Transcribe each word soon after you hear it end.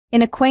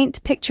In a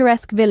quaint,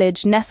 picturesque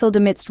village nestled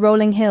amidst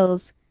rolling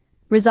hills,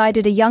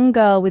 resided a young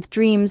girl with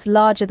dreams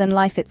larger than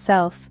life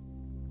itself.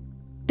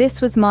 This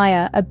was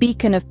Maya, a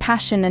beacon of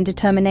passion and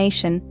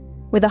determination,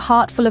 with a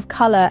heart full of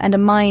color and a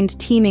mind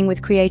teeming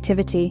with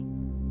creativity.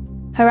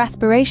 Her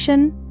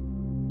aspiration?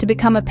 To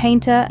become a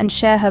painter and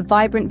share her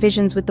vibrant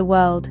visions with the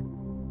world.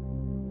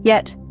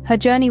 Yet, her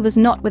journey was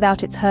not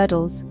without its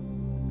hurdles.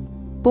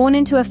 Born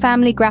into a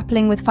family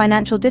grappling with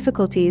financial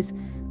difficulties,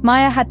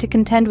 Maya had to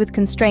contend with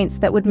constraints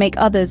that would make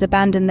others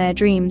abandon their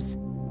dreams.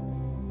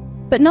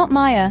 But not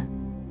Maya.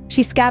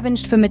 She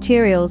scavenged for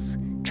materials,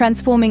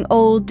 transforming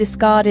old,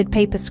 discarded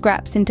paper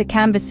scraps into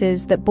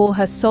canvases that bore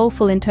her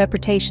soulful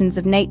interpretations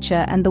of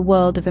nature and the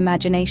world of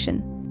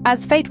imagination.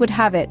 As fate would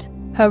have it,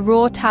 her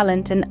raw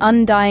talent and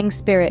undying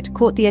spirit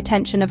caught the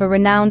attention of a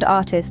renowned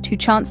artist who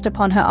chanced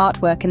upon her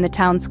artwork in the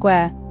town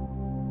square.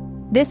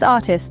 This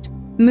artist,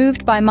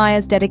 moved by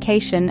Maya's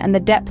dedication and the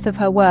depth of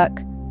her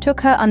work,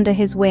 took her under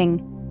his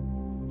wing.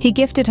 He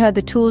gifted her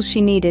the tools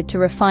she needed to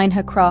refine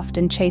her craft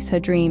and chase her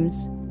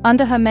dreams.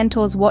 Under her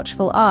mentor's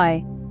watchful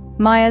eye,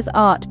 Maya's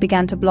art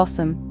began to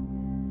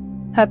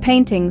blossom. Her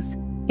paintings,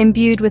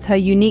 imbued with her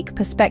unique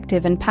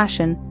perspective and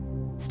passion,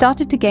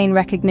 started to gain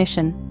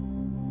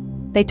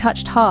recognition. They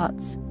touched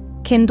hearts,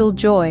 kindled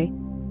joy,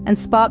 and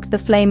sparked the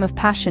flame of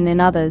passion in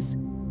others,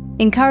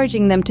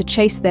 encouraging them to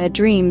chase their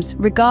dreams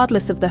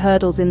regardless of the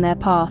hurdles in their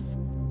path.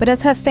 But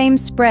as her fame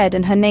spread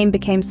and her name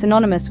became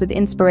synonymous with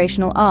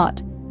inspirational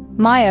art,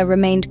 Maya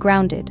remained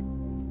grounded.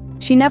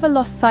 She never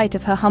lost sight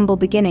of her humble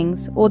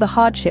beginnings or the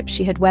hardships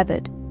she had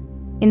weathered.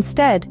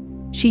 Instead,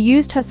 she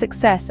used her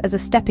success as a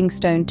stepping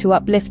stone to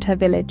uplift her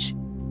village.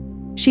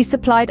 She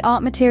supplied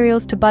art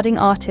materials to budding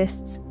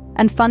artists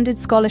and funded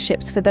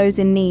scholarships for those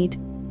in need,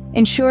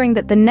 ensuring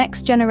that the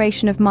next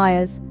generation of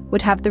Mayas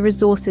would have the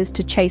resources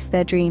to chase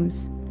their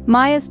dreams.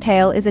 Maya's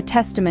tale is a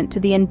testament to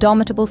the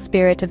indomitable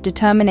spirit of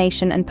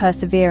determination and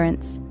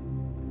perseverance.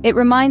 It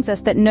reminds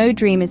us that no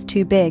dream is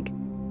too big,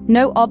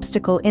 no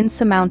obstacle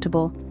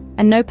insurmountable,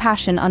 and no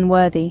passion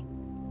unworthy.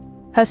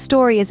 Her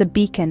story is a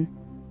beacon,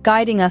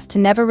 guiding us to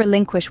never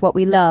relinquish what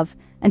we love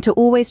and to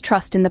always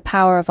trust in the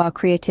power of our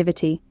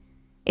creativity.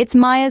 It's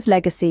Maya's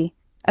legacy,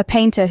 a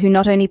painter who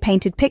not only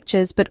painted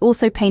pictures but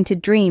also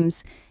painted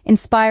dreams,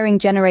 inspiring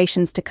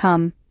generations to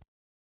come.